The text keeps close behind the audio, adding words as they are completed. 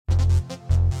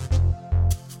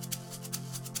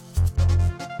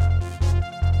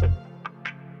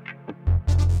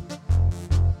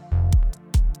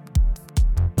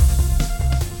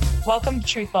Welcome to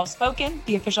Truth Well Spoken,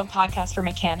 the official podcast for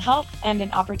McCann Health, and an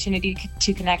opportunity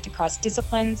to connect across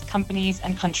disciplines, companies,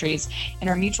 and countries in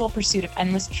our mutual pursuit of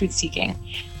endless truth seeking.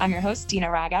 I'm your host, Dina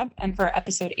Ragab, and for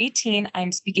episode 18,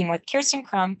 I'm speaking with Kirsten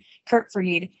Crum, Kurt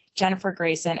Freed, Jennifer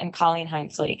Grayson, and Colleen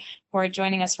Hinesley, who are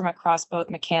joining us from across both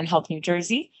McCann Health New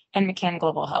Jersey and McCann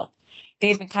Global Health.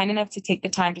 They've been kind enough to take the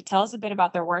time to tell us a bit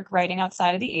about their work writing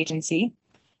outside of the agency.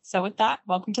 So with that,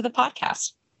 welcome to the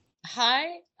podcast.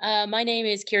 Hi, my name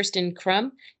is Kirsten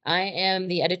Crum. I am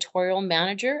the editorial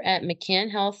manager at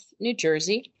McCann Health New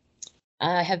Jersey.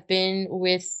 I have been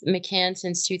with McCann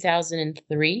since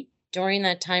 2003. During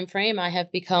that time frame, I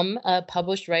have become a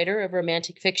published writer of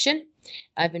romantic fiction.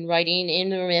 I've been writing in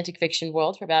the romantic fiction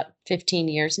world for about 15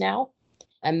 years now.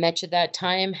 And much of that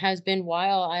time has been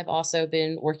while I've also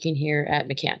been working here at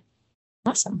McCann.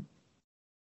 Awesome.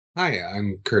 Hi,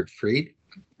 I'm Kurt Freed.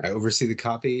 I oversee the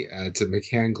copy to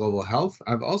McCann Global Health.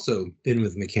 I've also been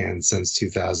with McCann since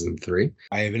 2003.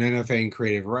 I have an MFA in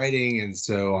creative writing, and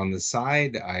so on the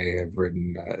side, I have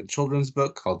written a children's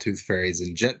book called Tooth Fairies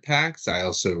and Jetpacks. I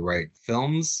also write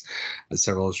films.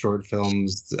 Several short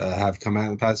films have come out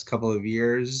in the past couple of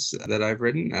years that I've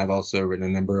written. I've also written a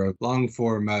number of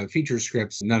long-form feature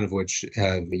scripts, none of which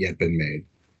have yet been made.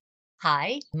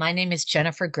 Hi, my name is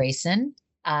Jennifer Grayson.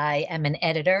 I am an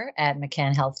editor at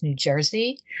McCann Health New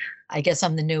Jersey. I guess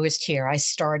I'm the newest here. I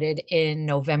started in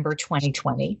November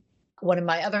 2020. One of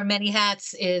my other many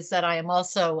hats is that I am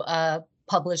also a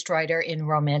published writer in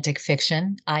romantic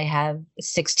fiction. I have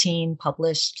 16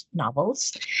 published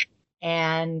novels,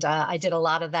 and I did a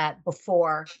lot of that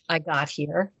before I got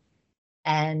here,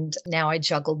 and now I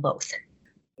juggle both.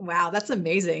 Wow, that's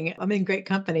amazing. I'm in great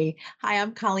company. Hi,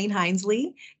 I'm Colleen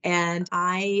Hinesley, and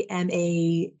I am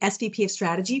a SVP of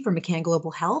strategy for McCann Global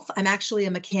Health. I'm actually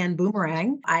a McCann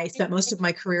boomerang. I spent most of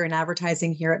my career in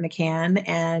advertising here at McCann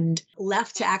and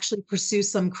left to actually pursue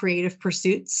some creative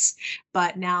pursuits.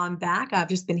 But now I'm back. I've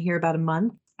just been here about a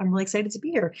month. I'm really excited to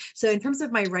be here. So in terms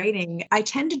of my writing, I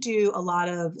tend to do a lot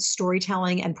of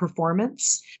storytelling and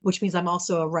performance, which means I'm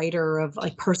also a writer of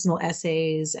like personal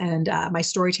essays. And my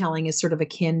storytelling is sort of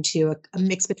akin to a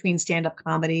mix between stand-up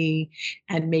comedy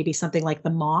and maybe something like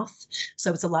The Moth.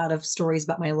 So it's a lot of stories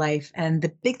about my life. And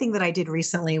the big thing that I did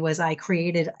recently was I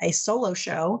created a solo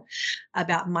show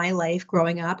about my life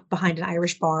growing up behind an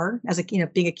Irish bar as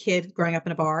being a kid growing up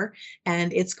in a bar.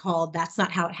 And it's called That's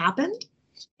Not How It Happened.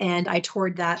 And I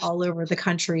toured that all over the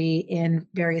country in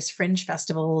various fringe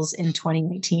festivals in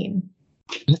 2019.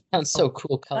 That sounds so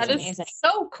cool, Colleen. That is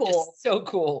so cool. So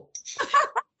cool.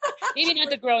 Maybe not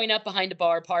the growing up behind a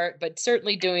bar part, but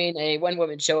certainly doing a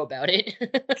one-woman show about it.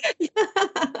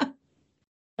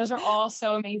 Those are all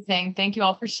so amazing. Thank you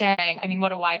all for sharing. I mean,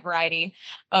 what a wide variety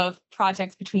of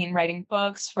projects between writing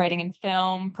books, writing in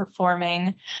film,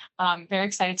 performing. Very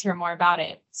excited to hear more about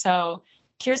it. So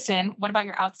Kirsten, what about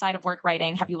your outside of work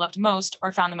writing have you loved most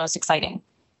or found the most exciting?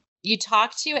 You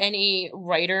talk to any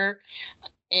writer,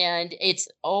 and it's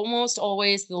almost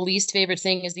always the least favorite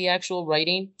thing is the actual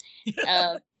writing.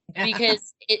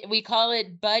 Because we call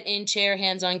it butt in chair,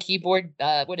 hands on keyboard.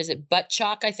 What is it? Butt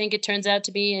chalk, I think it turns out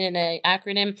to be in an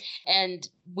acronym. And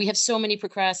we have so many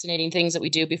procrastinating things that we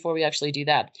do before we actually do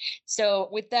that. So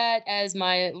with that as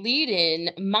my lead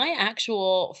in, my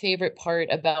actual favorite part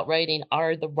about writing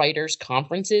are the writers'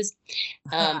 conferences.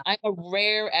 I'm a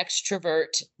rare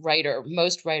extrovert writer.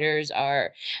 Most writers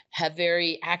have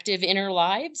very active inner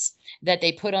lives that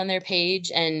they put on their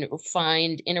page and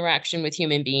find interaction with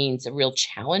human beings a real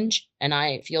challenge. And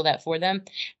I feel that for them.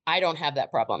 I don't have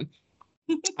that problem.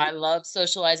 I love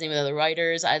socializing with other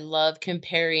writers. I love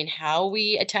comparing how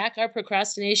we attack our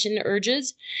procrastination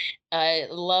urges. I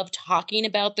love talking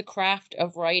about the craft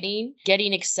of writing,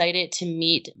 getting excited to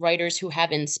meet writers who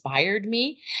have inspired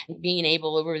me, being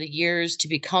able over the years to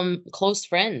become close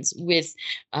friends with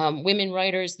women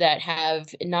writers that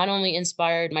have not only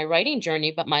inspired my writing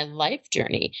journey, but my life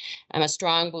journey. I'm a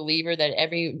strong believer that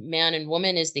every man and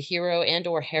woman is the hero and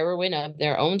or heroine of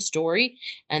their own story.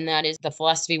 And that is the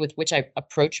philosophy with which I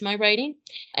approach my writing.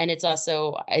 And it's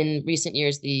also in recent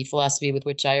years, the philosophy with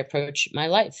which I approach my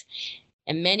life.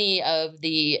 And many of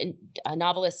the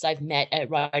novelists I've met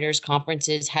at writers'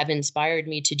 conferences have inspired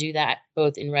me to do that,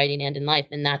 both in writing and in life.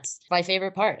 And that's my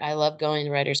favorite part. I love going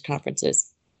to writers'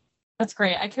 conferences. That's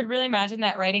great. I could really imagine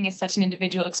that writing is such an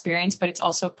individual experience, but it's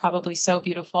also probably so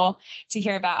beautiful to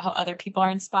hear about how other people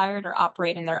are inspired or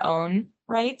operate in their own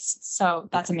rights. So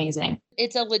that's amazing.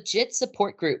 It's a legit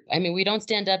support group. I mean, we don't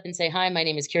stand up and say, hi, my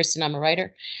name is Kirsten, I'm a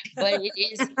writer, but it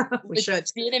is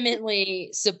legitimately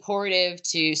supportive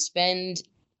to spend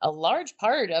a large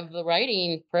part of the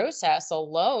writing process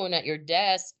alone at your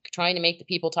desk, trying to make the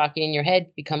people talking in your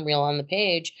head become real on the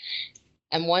page.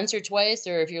 And once or twice,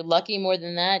 or if you're lucky more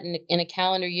than that, in a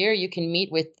calendar year, you can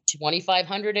meet with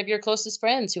 2,500 of your closest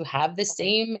friends who have the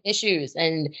same issues.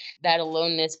 And that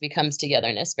aloneness becomes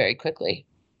togetherness very quickly.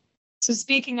 So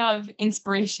speaking of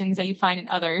inspirations that you find in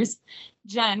others,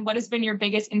 Jen, what has been your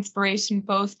biggest inspiration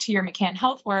both to your McCann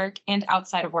Health work and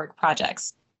outside of work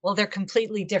projects? Well, they're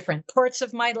completely different parts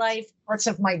of my life, parts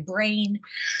of my brain.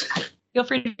 Feel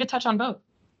free to touch on both.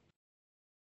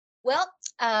 Well,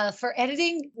 for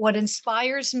editing, what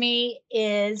inspires me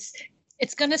is,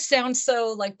 it's going to sound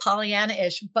so like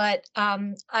Pollyanna-ish, but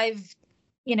I've,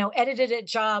 edited at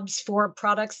jobs for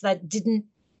products that didn't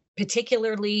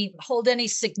particularly hold any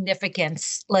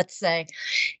significance, let's say.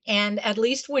 And at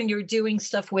least when you're doing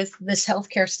stuff with this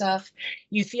healthcare stuff,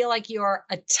 you feel like you're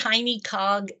a tiny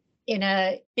cog in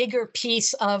a bigger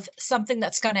piece of something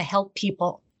that's going to help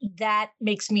people. That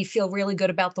makes me feel really good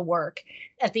about the work.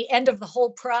 At the end of the whole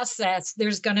process,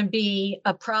 there's going to be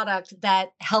a product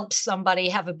that helps somebody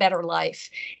have a better life.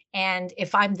 And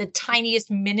if I'm the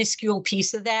tiniest minuscule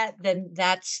piece of that, then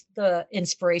that's the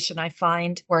inspiration I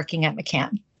find working at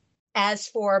McCann. As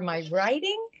for my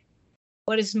writing,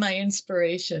 what is my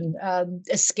inspiration?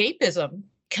 Escapism,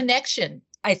 connection.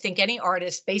 I think any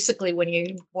artist, basically, when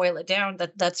you boil it down,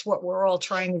 that's what we're all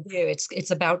trying to do. It's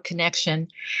about connection.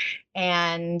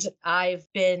 And I've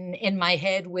been in my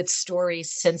head with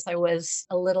stories since I was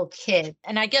a little kid.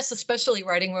 And I guess especially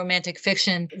writing romantic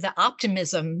fiction, the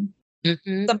optimism.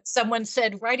 Mm-hmm. Someone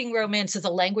said writing romance is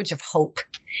a language of hope.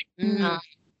 Mm-hmm.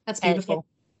 That's beautiful.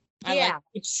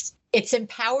 It's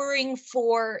empowering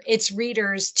for its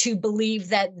readers to believe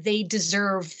that they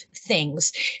deserve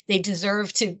things. They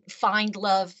deserve to find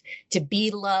love, to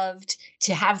be loved,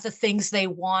 to have the things they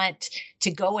want, to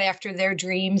go after their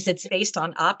dreams. It's based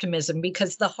on optimism,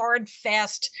 because the hard,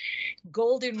 fast,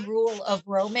 golden rule of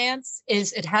romance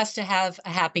is it has to have a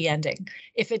happy ending.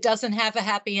 If it doesn't have a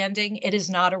happy ending, it is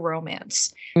not a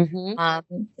romance.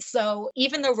 Mm-hmm. So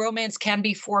even though romance can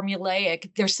be formulaic,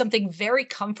 there's something very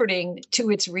comforting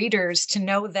to its readers to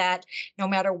know that no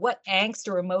matter what angst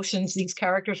or emotions these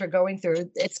characters are going through,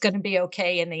 it's going to be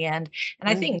okay in the end. And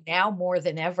I think now more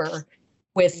than ever,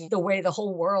 with the way the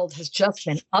whole world has just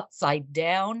been upside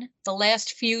down the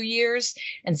last few years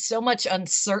and so much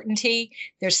uncertainty,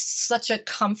 there's such a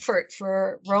comfort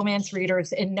for romance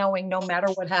readers in knowing no matter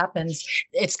what happens,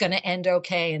 it's going to end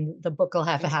okay and the book will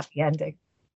have a happy ending.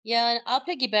 Yeah, and I'll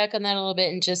piggyback on that a little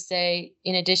bit and just say,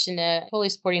 in addition to fully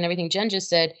supporting everything Jen just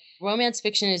said, romance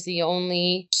fiction is the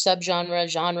only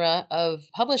genre of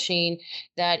publishing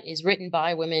that is written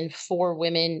by women for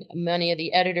women. Many of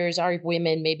the editors are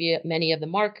women, maybe many of the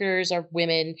marketers are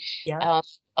women. Yeah.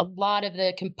 A lot of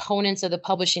the components of the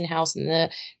publishing house and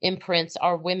the imprints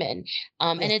are women.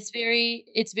 And it's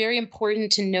very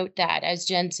important to note that, as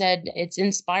Jen said, it's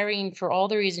inspiring for all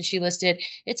the reasons she listed.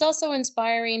 It's also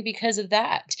inspiring because of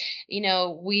that.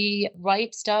 We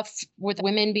write stuff with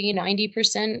women being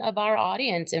 90% of our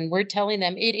audience, and we're telling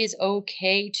them it is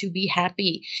okay to be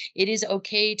happy. It is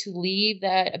okay to leave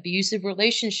that abusive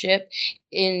relationship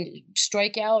and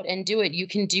strike out and do it. You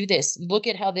can do this. Look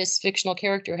at how this fictional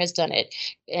character has done it.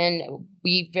 And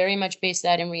we very much base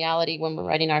that in reality when we're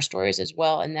writing our stories as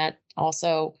well. And that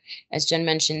also, as Jen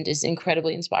mentioned, is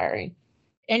incredibly inspiring.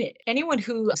 And anyone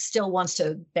who still wants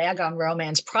to bag on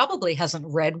romance probably hasn't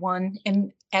read one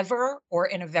in ever or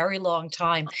in a very long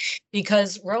time,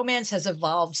 because romance has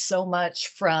evolved so much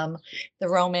from the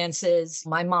romances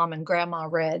my mom and grandma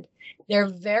read. They're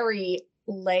very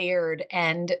layered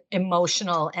and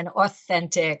emotional and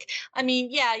authentic. I mean,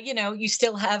 yeah, you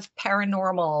still have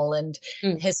paranormal and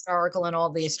historical and all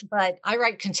these, but I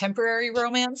write contemporary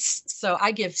romance. So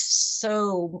I give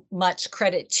so much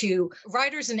credit to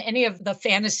writers in any of the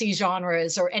fantasy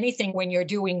genres or anything. When you're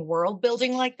doing world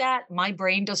building like that, my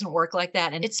brain doesn't work like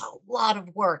that. And it's a lot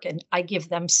of work, and I give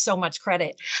them so much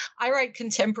credit. I write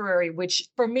contemporary, which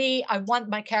for me, I want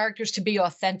my characters to be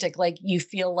authentic. Like you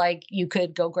feel like you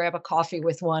could go grab a coffee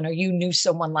with one, or you knew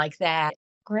someone like that.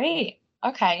 Great.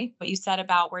 Okay. What you said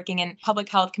about working in public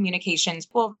health communications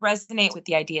will resonate with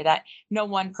the idea that no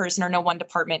one person or no one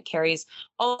department carries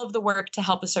all of the work to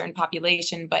help a certain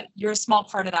population, but you're a small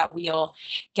part of that wheel,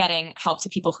 getting help to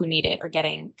people who need it, or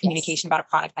getting communication about a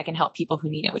product that can help people who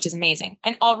need it, which is amazing.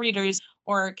 And all readers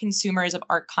or consumers of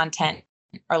art content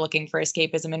are looking for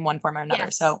escapism in one form or another.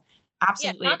 Yes. So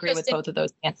absolutely agree with both of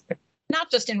those answers. Not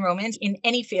just in romance, in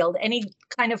any field, any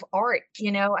kind of art,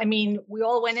 I mean, we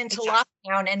all went into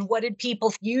lockdown, and what did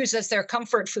people use as their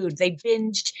comfort food? They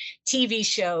binged TV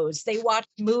shows, they watched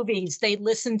movies, they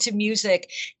listened to music,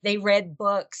 they read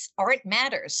books. Art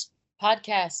matters.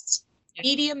 Podcasts.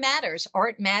 media matters,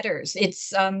 art matters.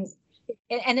 It's and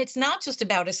it's not just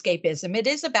about escapism. It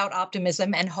is about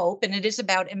optimism and hope, and it is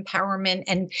about empowerment,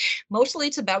 and mostly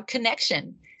it's about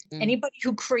connection. Anybody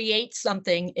who creates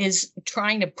something is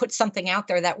trying to put something out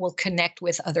there that will connect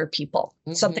with other people,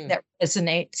 something that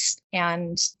resonates,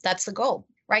 and that's the goal.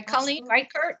 Right, Colleen? Right,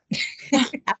 Kurt?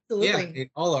 Absolutely. Yeah,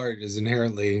 all art is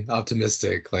inherently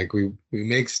optimistic. Like we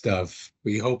make stuff.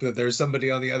 We hope that there's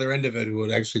somebody on the other end of it who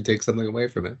would actually take something away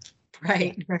from it.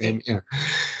 Right. And,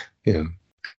 yeah.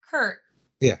 Kurt.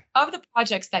 Yeah. Of the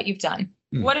projects that you've done,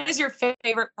 what is your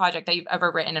favorite project that you've ever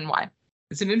written and why?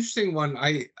 It's an interesting one.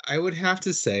 I would have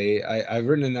to say I've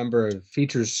written a number of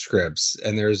feature scripts,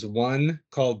 and there's one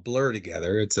called Blur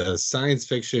Together. It's a science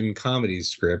fiction comedy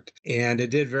script, and it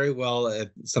did very well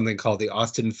at something called the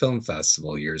Austin Film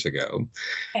Festival years ago.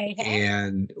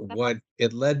 And what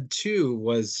it led to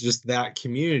was just that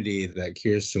community that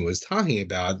Kirsten was talking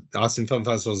about. The Austin Film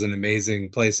Festival is an amazing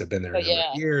place. I've been there a number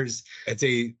of years. It's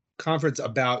a conference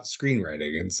about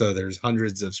screenwriting, and so there's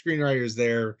hundreds of screenwriters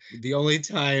there. The only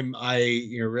time I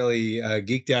really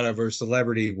geeked out over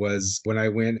celebrity was when I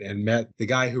went and met the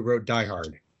guy who wrote Die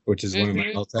Hard, which is one of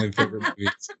my all-time favorite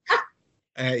movies.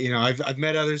 I've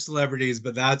met other celebrities,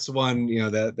 but that's one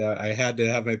that I had to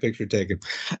have my picture taken.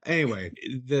 Anyway,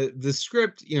 the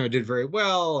script did very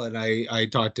well, and I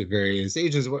talked to various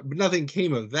agents, but nothing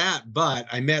came of that. But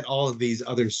I met all of these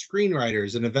other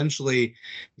screenwriters, and eventually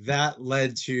that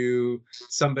led to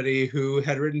somebody who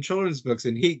had written children's books,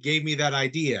 and he gave me that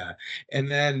idea. And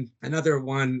then another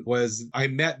one was I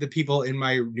met the people in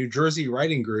my New Jersey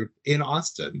writing group in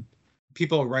Austin.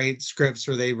 People write scripts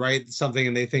or they write something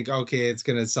and they think, okay, it's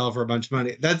going to sell for a bunch of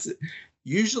money. That's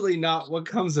usually not what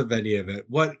comes of any of it.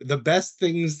 What the best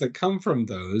things that come from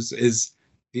those is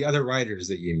the other writers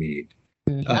that you meet.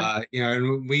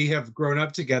 And we have grown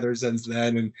up together since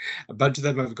then, and a bunch of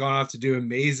them have gone off to do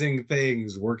amazing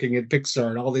things, working at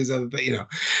Pixar and all these other things,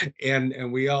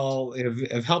 and we all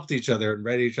have helped each other and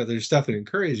read each other's stuff and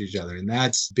encouraged each other. And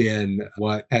that's been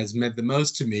what has meant the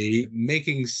most to me,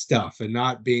 making stuff and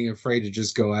not being afraid to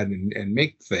just go out and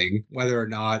make the thing. Whether or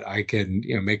not I can,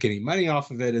 make any money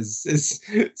off of it is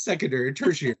secondary,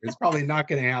 tertiary. It's probably not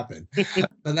going to happen,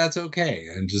 but that's okay.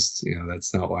 And just,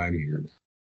 that's not why I'm here.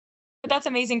 But that's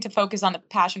amazing to focus on the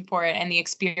passion for it and the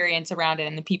experience around it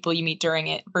and the people you meet during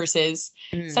it versus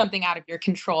something out of your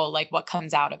control, like what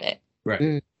comes out of it.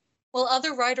 Right. Well,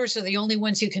 other writers are the only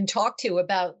ones you can talk to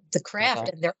about the craft,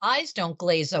 and their eyes don't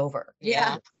glaze over.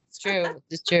 Yeah. It's true.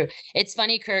 It's true. It's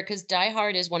funny, Kurt, because Die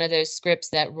Hard is one of those scripts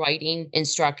that writing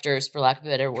instructors, for lack of a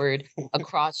better word,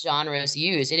 across genres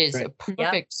use. It is a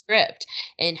perfect script,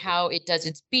 and how it does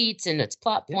its beats and its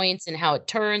plot points and how it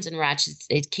turns and ratchets.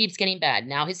 It keeps getting bad.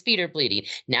 Now his feet are bleeding.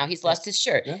 Now he's lost his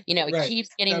shirt. It keeps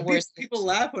getting worse. People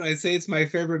laugh when I say it's my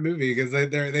favorite movie because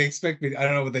they expect me. I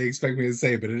don't know what they expect me to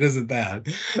say, but it isn't that.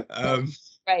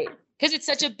 Right. Because it's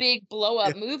such a big blow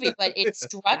up movie, but it's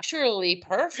structurally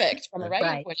perfect from a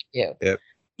writing point of view. Yep.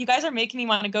 You guys are making me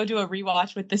want to go do a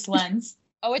rewatch with this lens.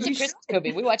 Oh, it's a Christmas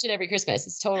movie. We watch it every Christmas.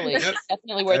 It's totally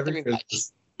definitely worth the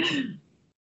rewatch.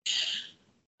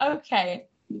 Okay.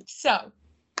 So,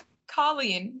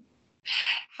 Colleen,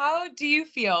 how do you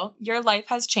feel your life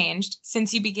has changed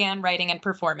since you began writing and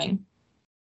performing?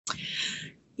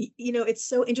 It's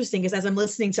so interesting because as I'm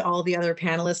listening to all the other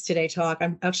panelists today talk,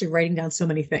 I'm actually writing down so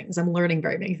many things. I'm learning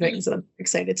very many things, and I'm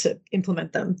excited to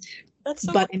implement them. That's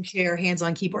so butt in chair, hands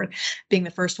on keyboard being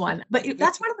the first one. But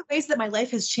that's one of the ways that my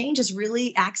life has changed, is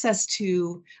really access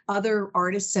to other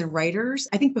artists and writers.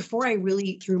 I think before I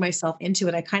really threw myself into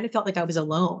it, I kind of felt like I was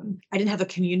alone. I didn't have a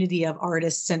community of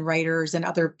artists and writers and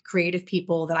other creative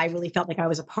people that I really felt like I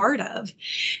was a part of.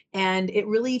 And it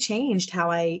really changed how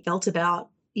I felt about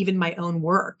even my own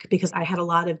work, because I had a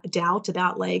lot of doubt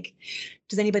about, like,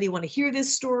 does anybody want to hear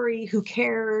this story? Who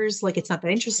cares? Like, it's not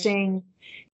that interesting.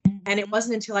 And it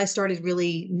wasn't until I started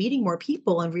really meeting more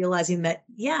people and realizing that,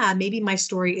 maybe my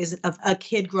story is of a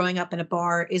kid growing up in a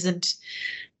bar isn't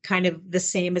kind of the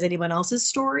same as anyone else's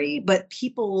story, but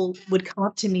people would come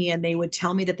up to me and they would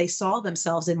tell me that they saw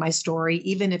themselves in my story,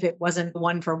 even if it wasn't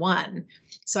one for one.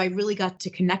 So I really got to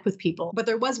connect with people. But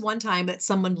there was one time that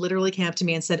someone literally came up to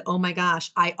me and said, oh my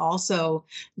gosh, I also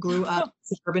grew up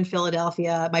in suburban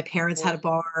Philadelphia. My parents had a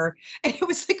bar. And it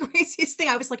was the craziest thing.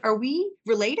 I was like, are we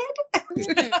related? That must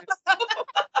have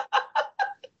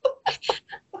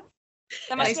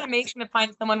been amazing to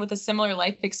find someone with a similar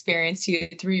life experience to you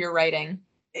through your writing.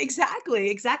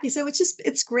 Exactly. So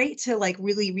it's great to, like,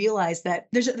 really realize that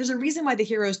there's a reason why the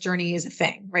hero's journey is a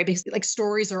thing, right? Because, like,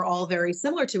 stories are all very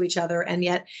similar to each other. And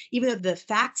yet, even though the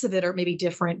facts of it are maybe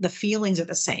different, the feelings are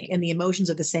the same and the emotions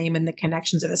are the same and the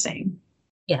connections are the same.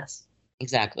 Yes.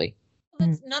 Exactly.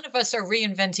 None of us are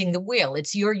reinventing the wheel.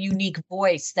 It's your unique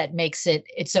voice that makes it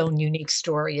its own unique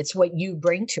story. It's what you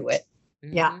bring to it.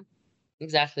 Yeah.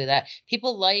 Exactly that.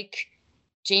 People like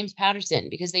James Patterson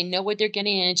because they know what they're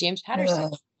getting in a James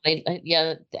Patterson.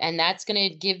 Yeah, and that's going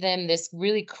to give them this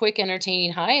really quick,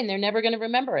 entertaining high, and they're never going to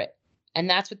remember it. And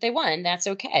that's what they want, and that's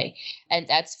okay. And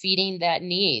that's feeding that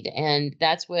need. And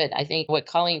that's what I think what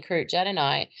Colleen, Kurt, Jen, and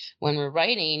I, when we're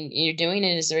writing, you're doing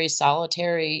it as a very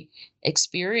solitary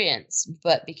experience.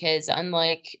 But because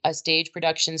unlike a stage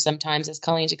production, sometimes as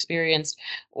Colleen's experienced,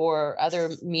 or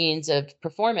other means of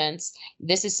performance,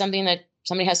 this is something that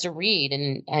somebody has to read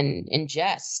and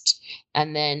ingest.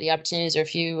 And then the opportunities are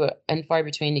few and far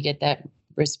between to get that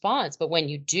response. But when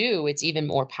you do, it's even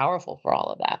more powerful for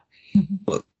all of that.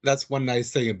 Well, that's one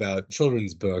nice thing about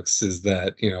children's books is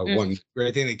that, one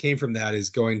great thing that came from that is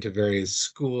going to various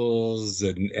schools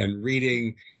and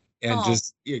reading and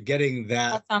just getting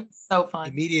that sounds so fun.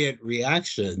 immediate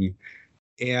reaction.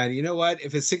 And you know what?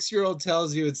 If a 6-year-old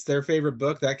tells you it's their favorite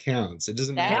book, that counts. It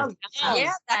doesn't matter.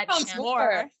 Yeah, that counts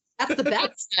more. That's the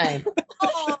best.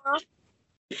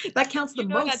 That counts the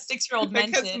most. That 6-year-old That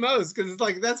meant counts it. the most because it's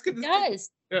like that's good. It does.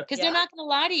 Because they're not going to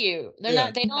lie to you. They're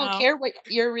not. They don't care what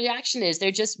your reaction is.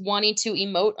 They're just wanting to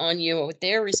emote on you with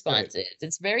their response is.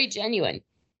 It's very genuine.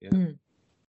 Yeah.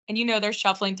 And they're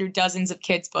shuffling through dozens of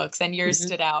kids' books, and yours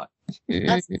stood out.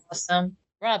 That's awesome.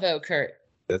 Bravo, Kurt.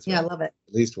 That's Yeah, I right. love it.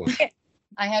 At least one.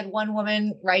 I had one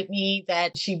woman write me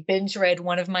that she binge read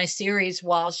one of my series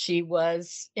while she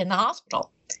was in the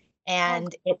hospital.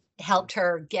 And it helped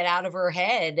her get out of her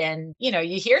head. And,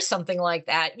 you hear something like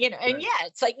that, and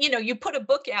it's like, you put a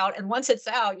book out and once it's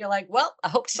out, you're like, well, I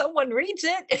hope someone reads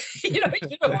it. You don't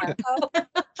want to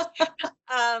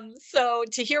know. So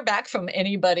to hear back from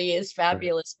anybody is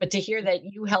fabulous, but to hear that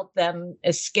you help them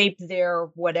escape their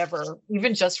whatever,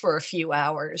 even just for a few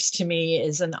hours, to me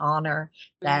is an honor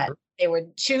that they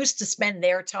would choose to spend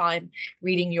their time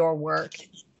reading your work.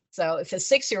 So if a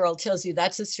 6-year-old tells you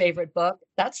that's his favorite book,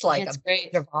 that's like a badge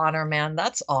of honor, man.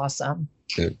 That's awesome.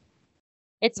 Good.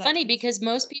 It's funny because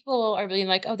most people are really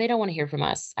like, oh, they don't want to hear from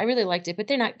us. I really liked it, but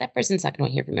that person's not going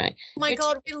to hear from me. Oh my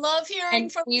God, we love hearing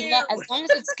from you. As long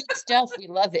as it's good stuff, we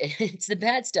love it. It's the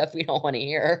bad stuff we don't want to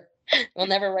hear. We'll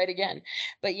never write again.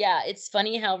 But yeah, it's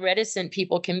funny how reticent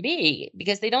people can be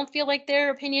because they don't feel like their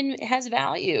opinion has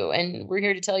value. And we're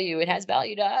here to tell you it has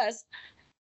value to us.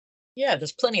 Yeah,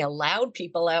 there's plenty of loud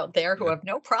people out there who have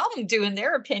no problem doing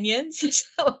their opinions.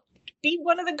 So be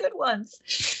one of the good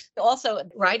ones. Also,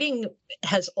 writing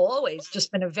has always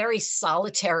just been a very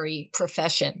solitary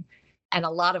profession and a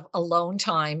lot of alone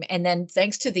time. And then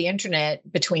thanks to the internet,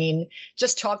 between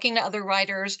just talking to other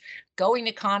writers, going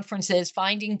to conferences,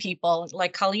 finding people,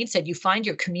 like Colleen said, you find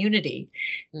your community.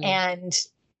 And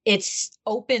it's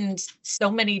opened so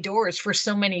many doors for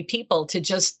so many people to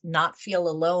just not feel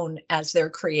alone as they're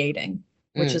creating,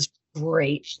 which is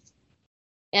great.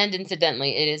 And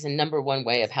incidentally, it is a number one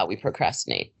way of how we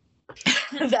procrastinate.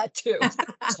 That too.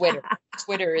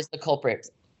 Twitter is the culprit.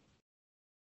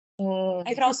 I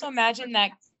could also imagine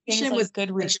that things like was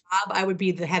Goodreads. job, I would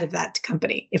be the head of that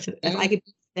company if I could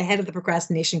be the head of the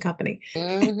procrastination company.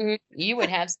 You would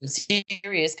have some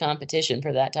serious competition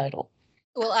for that title.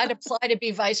 Well, I'd apply to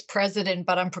be vice president,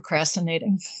 but I'm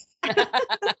procrastinating.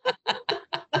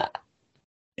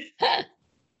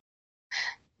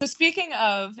 So speaking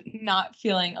of not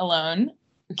feeling alone,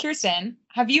 Kirsten,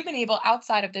 have you been able,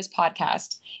 outside of this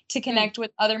podcast, to connect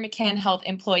with other McCann Health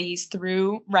employees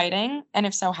through writing? And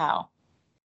if so, how?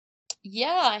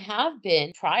 Yeah, I have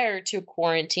been. Prior to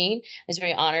quarantine, I was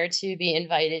very honored to be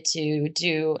invited to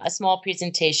do a small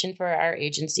presentation for our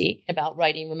agency about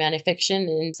writing romantic fiction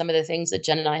and some of the things that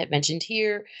Jen and I have mentioned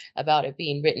here about it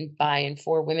being written by and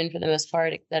for women for the most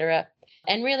part, et cetera.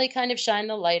 And really kind of shine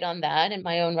the light on that and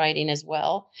my own writing as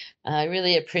well. I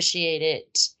really appreciate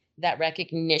it, that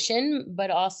recognition,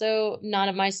 but also not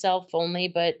of myself only,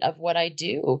 but of what I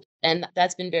do. And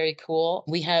that's been very cool.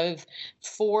 We have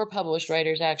 4 published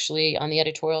writers actually on the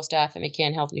editorial staff at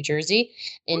McCann Health New Jersey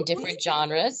in different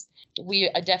genres. We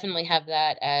definitely have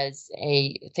that as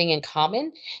a thing in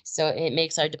common. So it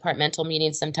makes our departmental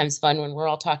meetings sometimes fun when we're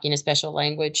all talking a special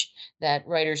language that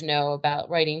writers know about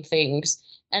writing things.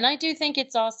 And I do think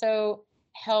it's also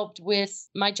helped with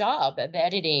my job of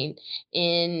editing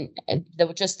in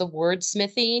just the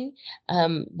wordsmithing.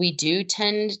 We do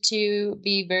tend to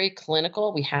be very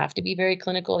clinical. We have to be very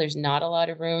clinical. There's not a lot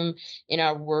of room in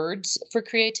our words for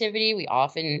creativity. We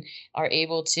often are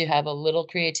able to have a little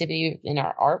creativity in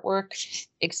our artwork.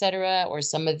 etc., or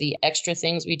some of the extra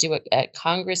things we do at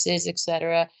congresses,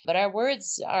 etc. But our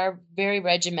words are very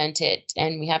regimented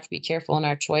and we have to be careful in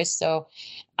our choice. So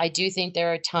I do think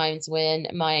there are times when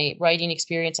my writing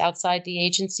experience outside the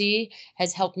agency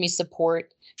has helped me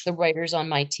support the writers on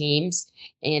my teams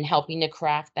in helping to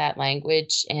craft that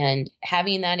language, and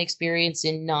having that experience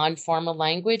in non-formal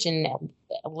language and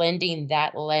lending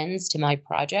that lens to my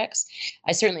projects.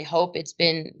 I certainly hope it's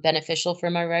been beneficial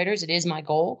for my writers. It is my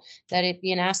goal that it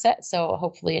be an asset. So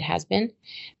hopefully it has been.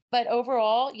 But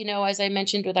overall, as I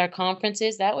mentioned with our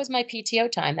conferences, that was my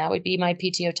PTO time. That would be my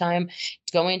PTO time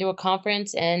going to a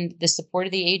conference, and the support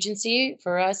of the agency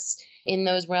for us in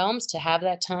those realms to have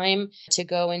that time to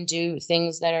go and do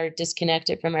things that are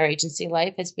disconnected from our agency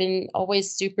life has been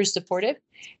always super supportive.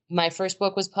 My first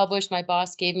book was published. My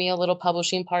boss gave me a little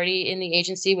publishing party in the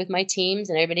agency with my teams,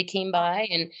 and everybody came by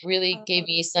and really gave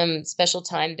me some special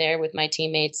time there with my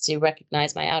teammates to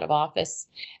recognize my out of office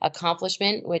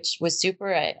accomplishment, which was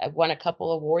super. I won a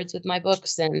couple awards with my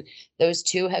books, and those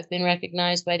two have been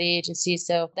recognized by the agency.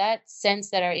 So that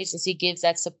sense that our agency gives,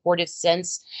 that supportive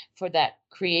sense for that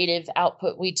creative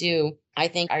output we do, I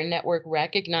think our network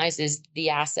recognizes the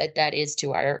asset that is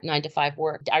to our 9-to-5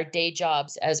 work, our day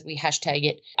jobs, as we hashtag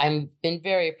it. I've been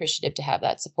very appreciative to have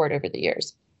that support over the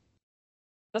years.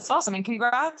 That's awesome. And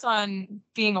congrats on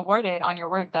being awarded on your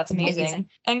work. That's amazing.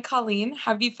 And Colleen,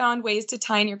 have you found ways to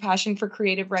tie in your passion for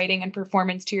creative writing and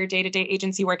performance to your day-to-day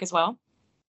agency work as well?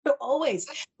 Always.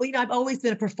 Well, I've always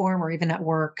been a performer, even at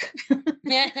work.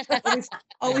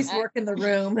 always work in the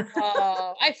room.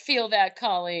 Oh, I feel that,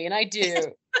 Colleen. I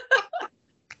do.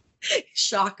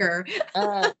 Shocker.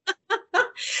 But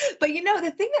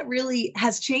the thing that really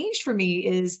has changed for me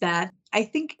is that I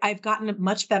think I've gotten a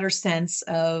much better sense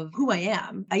of who I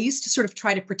am. I used to sort of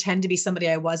try to pretend to be somebody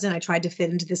I wasn't. I tried to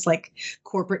fit into this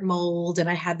corporate mold, and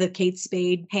I had the Kate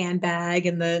Spade handbag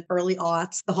and the early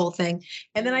aughts, the whole thing.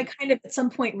 And then I kind of at some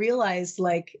point realized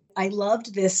I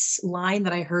loved this line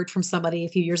that I heard from somebody a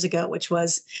few years ago, which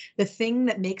was, the thing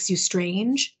that makes you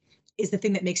strange is the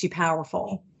thing that makes you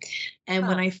powerful. And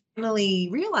when I finally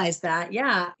realized that,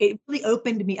 it really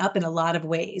opened me up in a lot of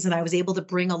ways. And I was able to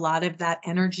bring a lot of that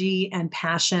energy and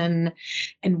passion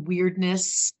and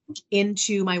weirdness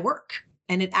into my work.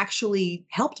 And it actually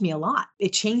helped me a lot.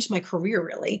 It changed my career,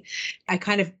 really. I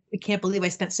can't believe I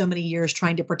spent so many years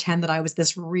trying to pretend that I was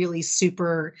this really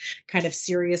super kind of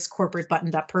serious corporate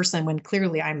buttoned up person when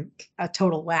clearly I'm a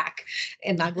total whack.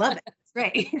 And I love it. It's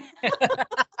great.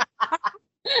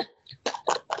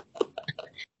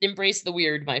 Embrace the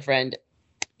weird, my friend.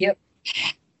 Yep.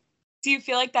 Do you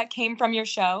feel like that came from your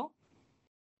show?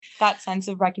 That sense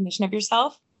of recognition of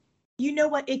yourself? You know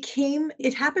what?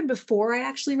 It happened before I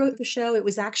actually wrote the show. It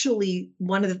was actually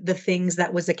one of the things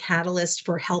that was a catalyst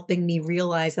for helping me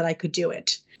realize that I could do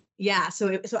it. Yeah.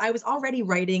 So I was already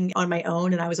writing on my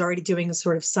own, and I was already doing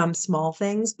sort of some small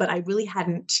things, but I really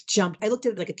hadn't jumped. I looked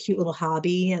at it like a cute little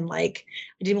hobby, and I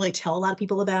didn't really tell a lot of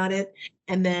people about it.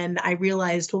 And then I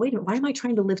realized, well, wait a minute, why am I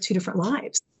trying to live two different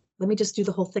lives? Let me just do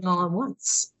the whole thing all at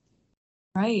once.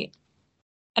 Right.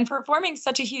 And performing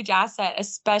such a huge asset,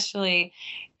 especially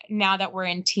now that we're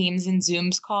in Teams and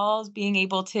Zooms calls, being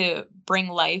able to bring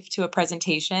life to a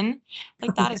presentation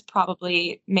that is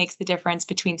probably makes the difference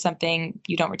between something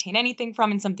you don't retain anything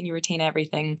from and something you retain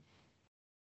everything.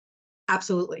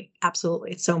 Absolutely.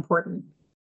 Absolutely. It's so important.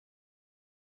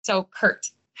 So, Kurt,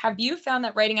 have you found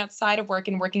that writing outside of work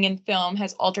and working in film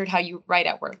has altered how you write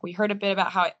at work? We heard a bit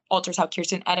about how it alters how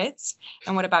Kirsten edits.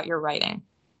 And what about your writing?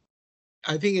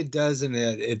 I think it does, and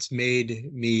it's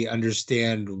made me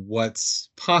understand what's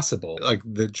possible. Like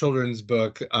the children's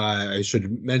book, I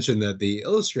should mention that the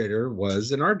illustrator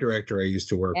was an art director I used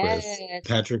to work with,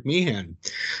 Patrick Meehan.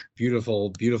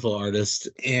 Beautiful, beautiful artist.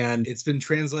 And it's been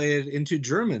translated into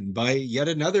German by yet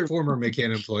another former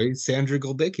McCann employee, Sandra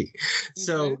Golbicki.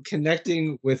 So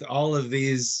connecting with all of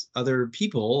these other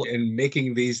people and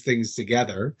making these things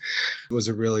together was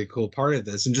a really cool part of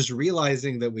this. And just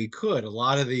realizing that we could, a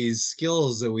lot of these skills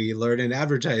that we learn in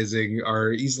advertising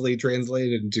are easily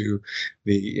translated into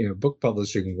the book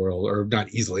publishing world, or not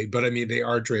easily, but I mean, they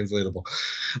are translatable.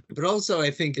 But also,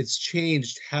 I think it's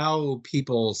changed how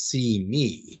people see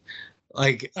me.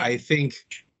 I think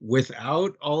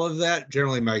without all of that,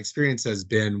 generally my experience has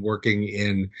been working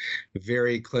in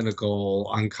very clinical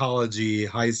oncology,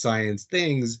 high science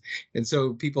things. And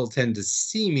so people tend to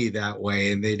see me that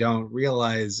way, and they don't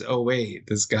realize, oh, wait,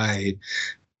 this guy,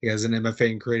 he has an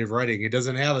MFA in creative writing. He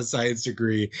doesn't have a science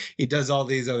degree. He does all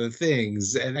these other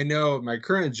things. And I know my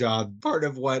current job, part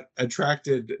of what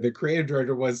attracted the creative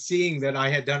director was seeing that I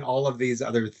had done all of these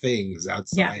other things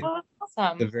outside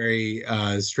the very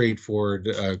straightforward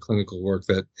clinical work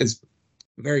that is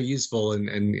very useful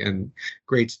and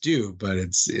great to do, but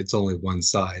it's only one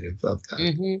side of that.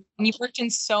 And you've worked in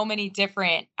so many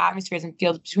different atmospheres and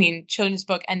fields between children's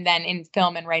book and then in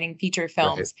film and writing feature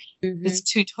films. It's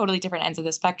two totally different ends of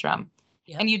the spectrum.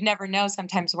 Yep. And you'd never know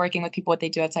sometimes working with people what they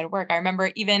do outside of work. I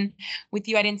remember even with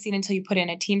you, I didn't see it until you put in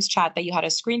a Teams chat that you had a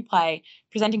screenplay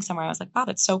presenting somewhere. I was like, wow,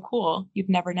 that's so cool. You'd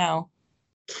never know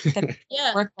that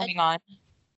work going on.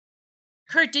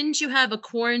 Kurt, didn't you have a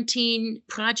quarantine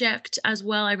project as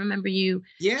well? I remember you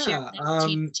sharing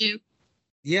that too.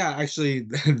 Yeah, actually,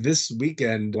 this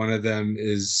weekend, one of them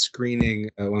is screening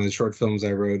one of the short films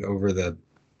I wrote over the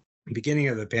beginning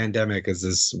of the pandemic is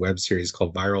this web series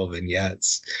called Viral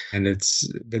Vignettes. And it's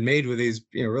been made with these,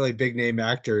 really big name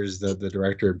actors that the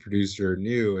director and producer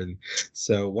knew. And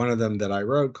so one of them that I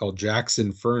wrote called Jack's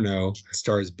Inferno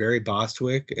stars Barry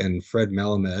Bostwick and Fred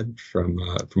Melamed from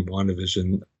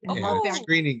WandaVision.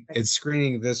 It's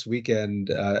screening this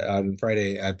weekend on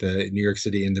Friday at the New York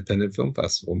City Independent Film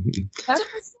Festival.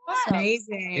 That's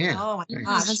amazing. Yeah. Oh my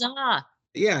gosh.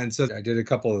 Yeah, and so I did a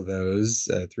couple of those,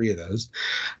 3 of those.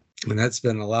 And that's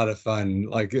been a lot of fun.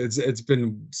 Like it's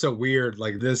been so weird.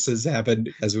 Like this has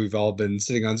happened as we've all been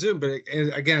sitting on Zoom. But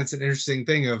again, it's an interesting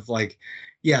thing of like,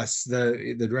 yes,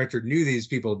 the director knew these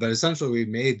people, but essentially we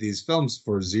made these films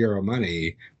for zero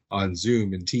money on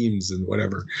Zoom and Teams and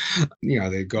whatever.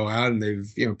 They go out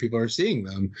and people are seeing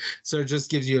them. So it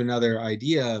just gives you another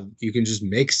idea of you can just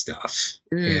make stuff.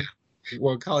 Yeah.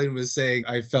 What Colleen was saying,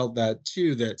 I felt that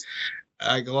too, that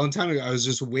like a long time ago, I was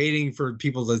just waiting for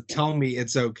people to tell me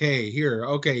it's okay.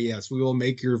 Yes, we will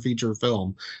make your feature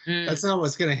film. That's not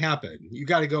what's going to happen. You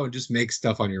got to go and just make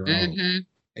stuff on your own.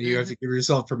 And you have to give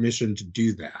yourself permission to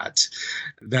do that.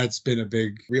 That's been a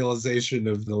big realization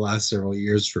of the last several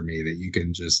years for me, that you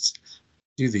can just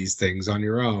do these things on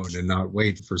your own and not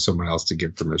wait for someone else to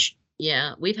give permission.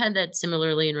 Yeah, we've had that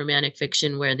similarly in romantic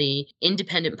fiction, where the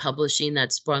independent publishing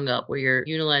that sprung up, where you're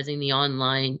utilizing the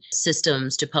online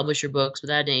systems to publish your books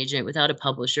without an agent, without a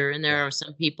publisher. And there are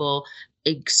some people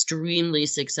extremely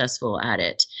successful at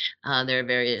it. There are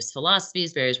various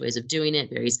philosophies, various ways of doing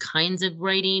it, various kinds of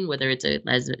writing, whether it's,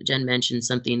 as Jen mentioned,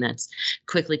 something that's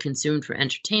quickly consumed for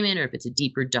entertainment, or if it's a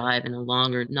deeper dive in a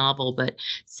longer novel. But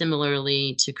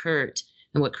similarly to Kurt,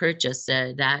 and what Kurt just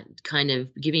said, that kind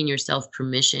of giving yourself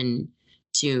permission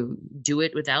to do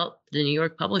it without the New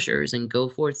York publishers and go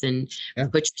forth and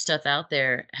put your stuff out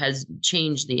there has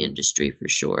changed the industry for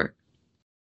sure.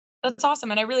 That's awesome.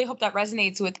 And I really hope that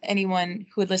resonates with anyone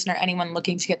who would listen, or anyone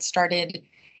looking to get started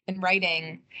in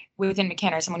writing within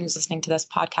McCann, or someone who's listening to this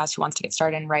podcast who wants to get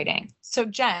started in writing. So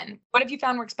Jen, what have you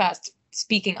found works best,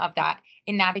 speaking of that,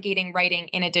 in navigating writing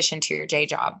in addition to your day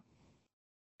job?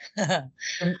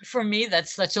 For me,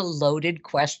 that's such a loaded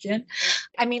question.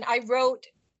 I mean, I wrote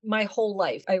my whole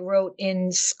life. I wrote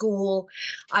in school.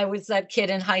 I was that kid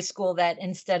in high school that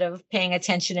instead of paying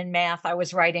attention in math, I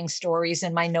was writing stories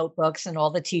in my notebooks, and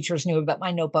all the teachers knew about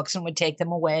my notebooks and would take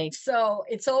them away. So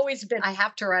it's always been, I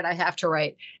have to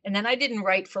write. And then I didn't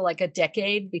write for like a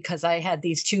decade because I had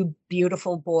these 2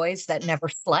 beautiful boys that never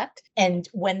slept. And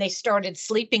when they started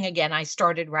sleeping again, I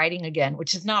started writing again,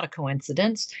 which is not a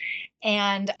coincidence.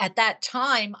 And at that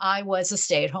time, I was a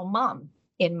stay-at-home mom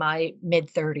in my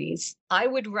mid-30s. I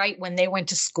would write when they went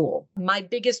to school. My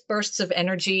biggest bursts of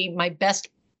energy, my best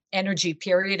energy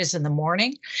period is in the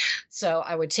morning. So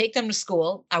I would take them to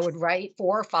school. I would write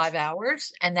 4 or 5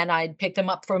 hours, and then I'd pick them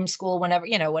up from school whenever,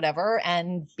 whatever,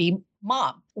 and be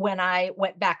mom. When I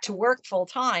went back to work full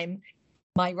time,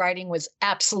 my writing was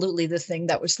absolutely the thing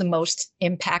that was the most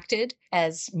impacted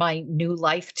as my new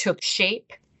life took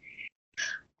shape.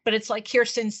 But it's like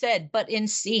Kirsten said, but in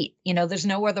seat, there's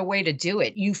no other way to do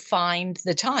it. You find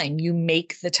the time, you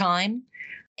make the time.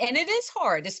 And it is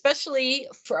hard, especially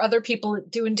for other people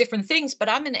doing different things. But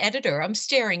I'm an editor. I'm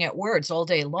staring at words all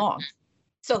day long.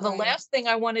 So the last thing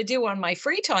I want to do on my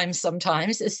free time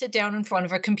sometimes is sit down in front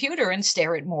of a computer and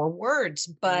stare at more words.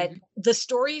 But the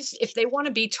stories, if they want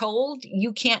to be told,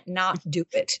 you can't not do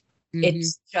it.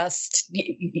 It's just...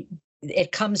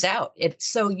 it comes out.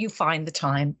 So you find the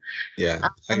time. Yeah.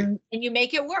 And you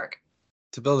make it work.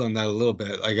 To build on that a little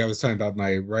bit, like I was talking about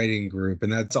my writing group,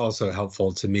 and that's also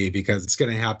helpful to me because it's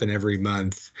going to happen every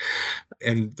month.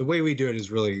 And the way we do it is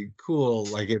really cool.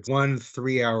 Like it's 1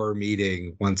 3-hour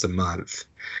meeting once a month.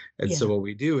 And so what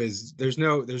we do is there's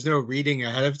no reading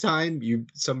ahead of time.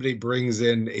 Somebody brings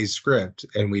in a script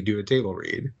and we do a table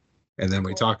read, and then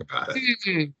we talk about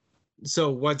it. So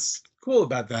what's cool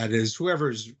about that is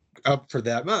whoever's up for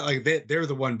that month. Like they're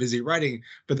the one busy writing,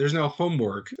 but there's no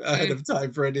homework ahead of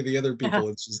time for any of the other people.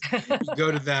 It's just you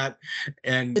go to that,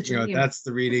 and that's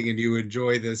the reading, and you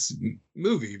enjoy this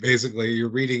movie. Basically, you're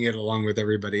reading it along with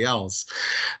everybody else.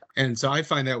 And so I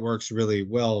find that works really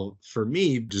well for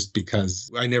me, just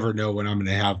because I never know when I'm going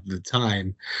to have the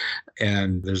time.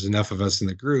 And there's enough of us in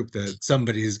the group that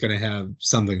somebody is going to have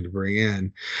something to bring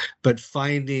in. But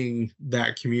finding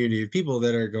that community of people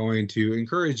that are going to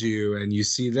encourage you, and you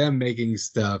see them making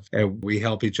stuff, and we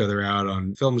help each other out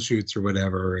on film shoots or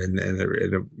whatever, and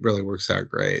it really works out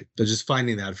great. But just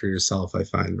finding that for yourself, I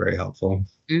find very helpful.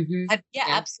 Mm-hmm. Yeah,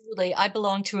 absolutely. I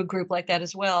belong to a group like that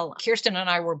as well. Kirsten and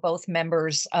I were both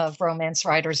members of Romance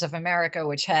Writers of America,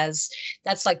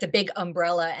 that's like the big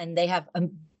umbrella, and they have a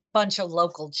bunch of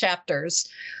local chapters.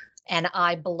 And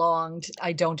I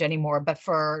don't anymore, but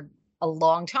for a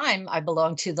long time, I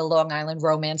belonged to the Long Island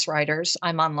Romance Writers.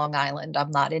 I'm on Long Island.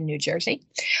 I'm not in New Jersey.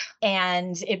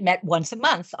 And it met once a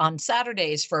month on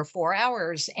Saturdays for 4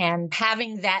 hours. And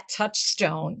having that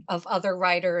touchstone of other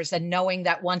writers and knowing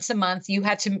that once a month you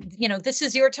had to, this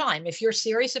is your time. If you're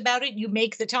serious about it, you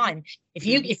make the time. If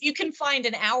you can find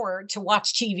an hour to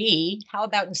watch TV, how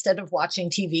about instead of watching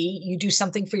TV, you do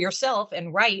something for yourself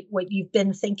and write what you've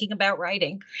been thinking about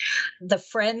writing? The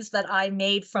friends that I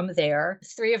made from there,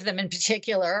 3 of them in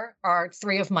particular, are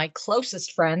 3 of my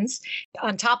closest friends.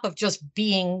 On top of just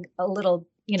being a little,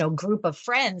 group of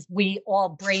friends, we all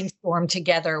brainstorm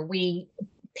together. We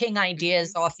ping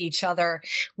ideas off each other.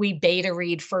 We beta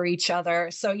read for each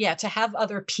other. So yeah, to have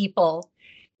other people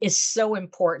is so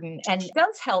important, and it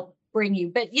does help bring you,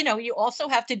 but you also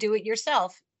have to do it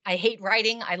yourself. I hate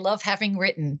writing. I love having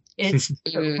written. It's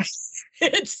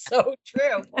it's so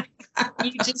true.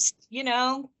 You just,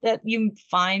 that you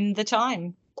find the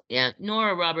time. Yeah.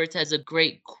 Nora Roberts has a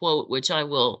great quote, which I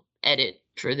will edit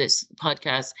for this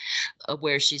podcast,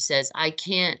 where she says, I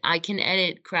can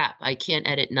edit crap. I can't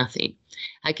edit nothing.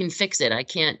 I can fix it. I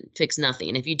can't fix nothing.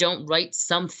 And if you don't write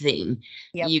something,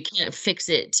 you can't fix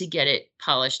it to get it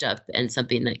polished up and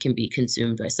something that can be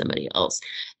consumed by somebody else.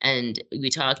 And we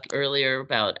talked earlier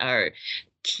about our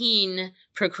keen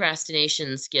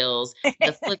procrastination skills.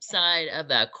 The flip side of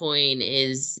that coin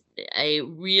is a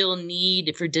real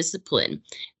need for discipline,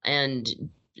 and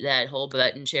that whole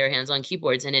button, chair, hands on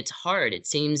keyboards. And it's hard. It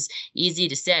seems easy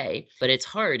to say, but it's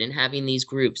hard. And having these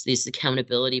groups, these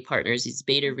accountability partners, these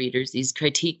beta readers, these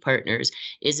critique partners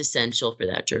is essential for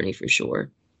that journey for sure.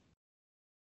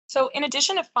 So in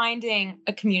addition to finding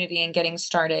a community and getting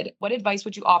started, what advice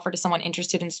would you offer to someone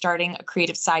interested in starting a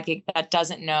creative side gig that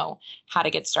doesn't know how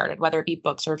to get started, whether it be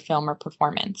books or film or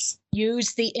performance?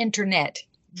 Use the internet.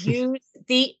 Use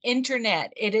the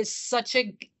internet. It is such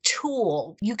a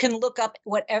tool. You can look up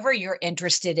whatever you're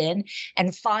interested in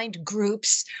and find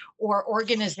groups or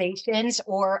organizations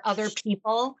or other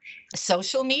people.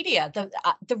 Social media.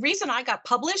 The reason I got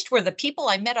published were the people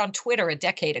I met on Twitter a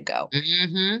decade ago.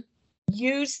 Mm-hmm.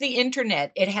 Use the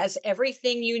internet. It has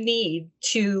everything you need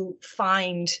to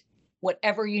find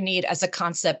whatever you need as a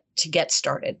concept to get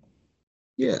started.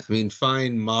 Yeah, I mean,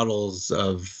 find models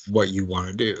of what you want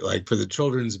to do. Like for the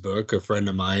children's book, a friend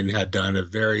of mine had done a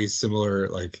very similar,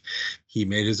 he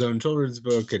made his own children's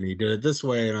book and he did it this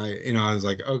way. And I was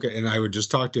like, okay. And I would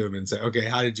just talk to him and say, okay,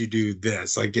 how did you do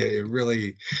this? Like a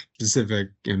really specific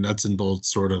nuts and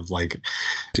bolts sort of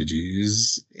did you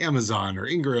use Amazon or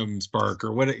Ingram Spark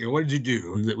or what did you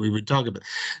do that we would talk about?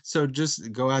 So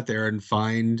just go out there and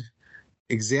find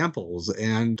examples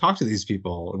and talk to these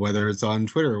people, whether it's on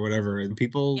Twitter or whatever. And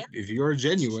people, if you're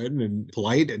genuine and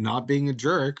polite and not being a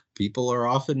jerk, people are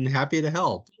often happy to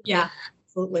help. Yeah,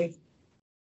 absolutely.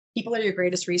 People are your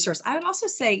greatest resource. I would also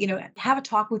say, have a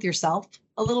talk with yourself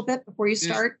a little bit before you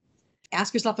start.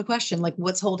 Ask yourself a question like,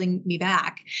 what's holding me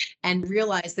back? And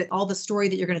realize that all the story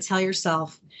that you're going to tell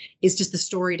yourself is just the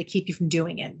story to keep you from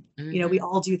doing it. Mm-hmm. We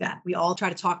all do that. We all try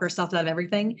to talk ourselves out of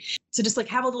everything. So just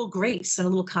have a little grace and a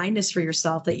little kindness for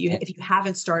yourself that if you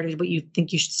haven't started what you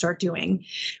think you should start doing,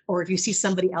 or if you see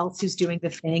somebody else who's doing the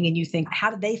thing and you think, how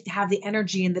did they have the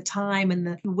energy and the time and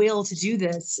the will to do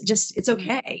this? Just, it's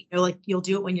okay. You'll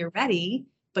do it when you're ready,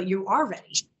 but you are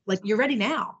ready. You're ready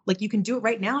now. You can do it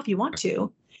right now if you want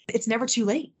to. It's never too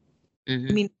late. Mm-hmm.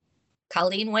 I mean,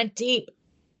 Colleen went deep.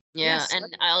 Yeah. Yes. And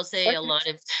I'll say a lot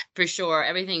of, for sure,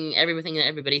 everything that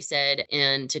everybody said.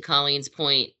 And to Colleen's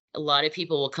point, a lot of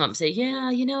people will come say,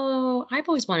 yeah, I've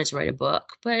always wanted to write a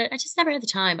book, but I just never had the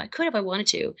time. I could if I wanted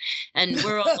to. And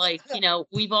we're all like,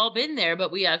 we've all been there,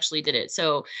 but we actually did it.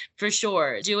 So for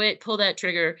sure, do it, pull that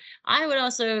trigger. I would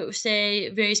also say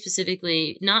very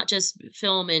specifically, not just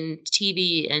film and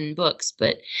TV and books,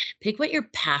 but pick what you're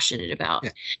passionate about.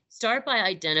 Yeah. Start by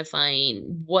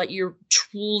identifying what you're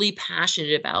truly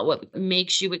passionate about, what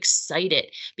makes you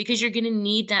excited, because you're going to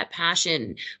need that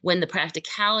passion when the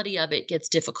practicality of it gets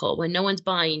difficult, when no one's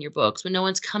buying your books, when no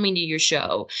one's coming to your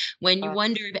show, when you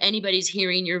wonder if anybody's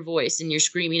hearing your voice and you're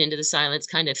screaming into the silence,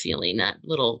 kind of feeling that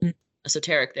little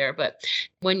esoteric there. But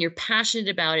when you're passionate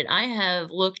about it, I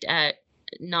have looked at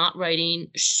not writing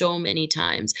so many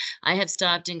times. I have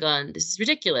stopped and gone, this is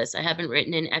ridiculous. I haven't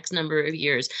written in X number of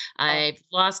years. I've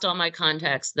lost all my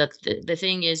contacts. The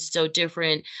thing is so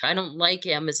different. I don't like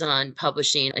Amazon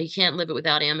publishing. You can't live it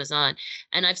without Amazon.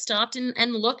 And I've stopped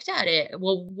and looked at it.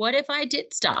 Well, what if I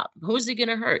did stop? Who's it going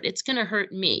to hurt? It's going to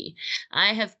hurt me. I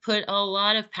have put a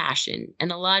lot of passion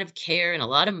and a lot of care and a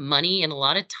lot of money and a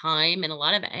lot of time and a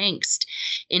lot of angst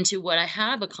into what I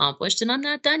have accomplished, and I'm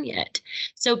not done yet.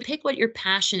 So pick what you're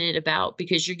passionate about,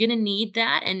 because you're going to need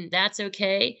that, and that's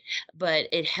okay. But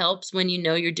it helps when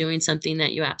you're doing something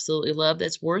that you absolutely love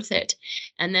that's worth it.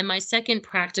 And then my second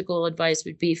practical advice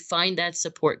would be find that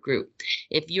support group.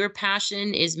 If your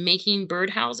passion is making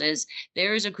birdhouses,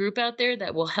 there is a group out there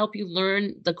that will help you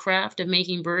learn the craft of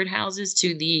making birdhouses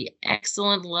to the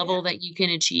excellent level that you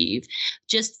can achieve.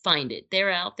 Just find it.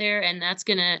 They're out there, and that's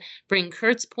going to bring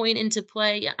Kurt's point into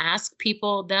play. Ask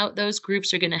people. Those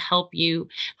groups are going to help you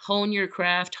hone your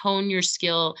craft, hone your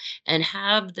skill, and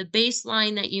have the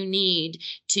baseline that you need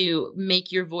to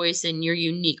make your voice and your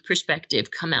unique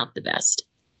perspective come out the best.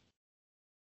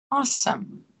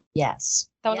 Awesome. Yes.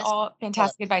 That was all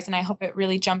fantastic advice. And I hope it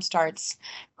really jumpstarts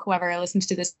whoever listens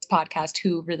to this podcast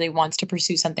who really wants to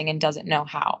pursue something and doesn't know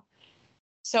how.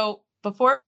 So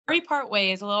before we part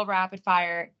ways, a little rapid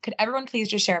fire, could everyone please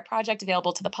just share a project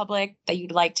available to the public that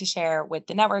you'd like to share with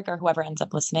the network or whoever ends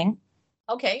up listening?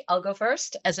 Okay, I'll go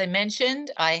first. As I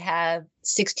mentioned, I have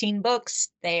 16 books.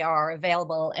 They are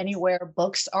available anywhere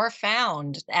books are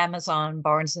found. Amazon,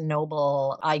 Barnes &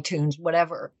 Noble, iTunes,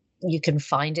 whatever. You can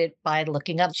find it by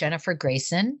looking up Jennifer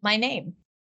Grayson, my name.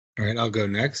 All right, I'll go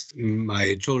next.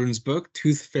 My children's book,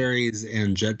 Tooth Fairies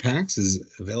and Jetpacks, is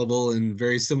available in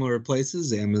very similar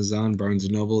places, Amazon, Barnes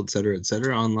 & Noble, et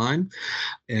cetera, online.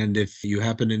 And if you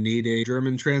happen to need a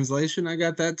German translation, I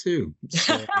got that too.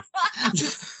 So.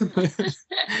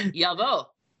 Jawohl.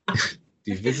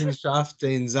 Die Wissenschaft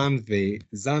den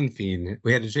Zahnfeen.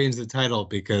 We had to change the title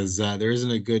because there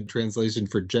isn't a good translation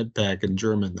for jetpack in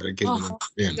German that I can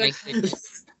understand. My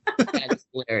goodness. That is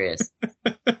hilarious.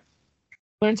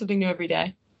 Learn something new every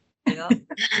day. Yeah.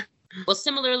 Well,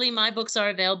 similarly, my books are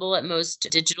available at most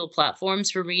digital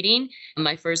platforms for reading.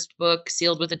 My first book,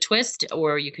 Sealed with a Twist,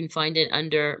 or you can find it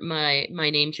under my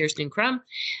name, Kirsten Crum,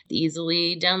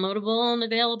 easily downloadable and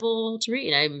available to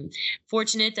read. I'm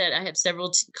fortunate that I have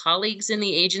several colleagues in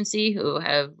the agency who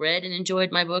have read and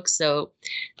enjoyed my books, so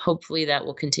hopefully that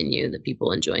will continue, the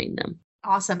people enjoying them.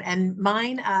 Awesome. And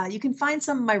mine, you can find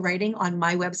some of my writing on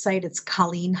my website. It's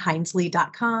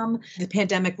ColleenHinsley.com. The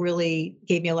pandemic really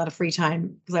gave me a lot of free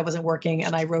time because I wasn't working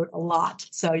and I wrote a lot.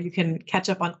 So you can catch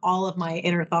up on all of my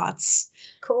inner thoughts.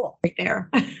 Cool. Right there.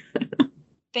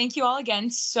 Thank you all again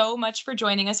so much for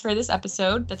joining us for this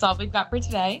episode. That's all we've got for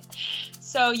today.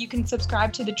 So you can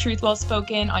subscribe to The Truth Well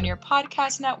Spoken on your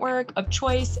podcast network of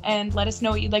choice and let us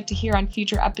know what you'd like to hear on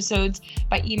future episodes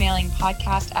by emailing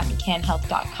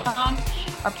podcast@mccanhealth.com.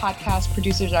 Our podcast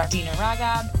producers are Dina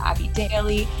Ragab, Abby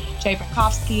Daly, Jay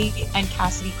Brankovsky, and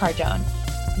Cassidy Cardone.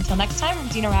 Until next time, I'm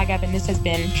Dina Ragab, and this has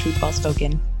been Truth Well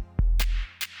Spoken.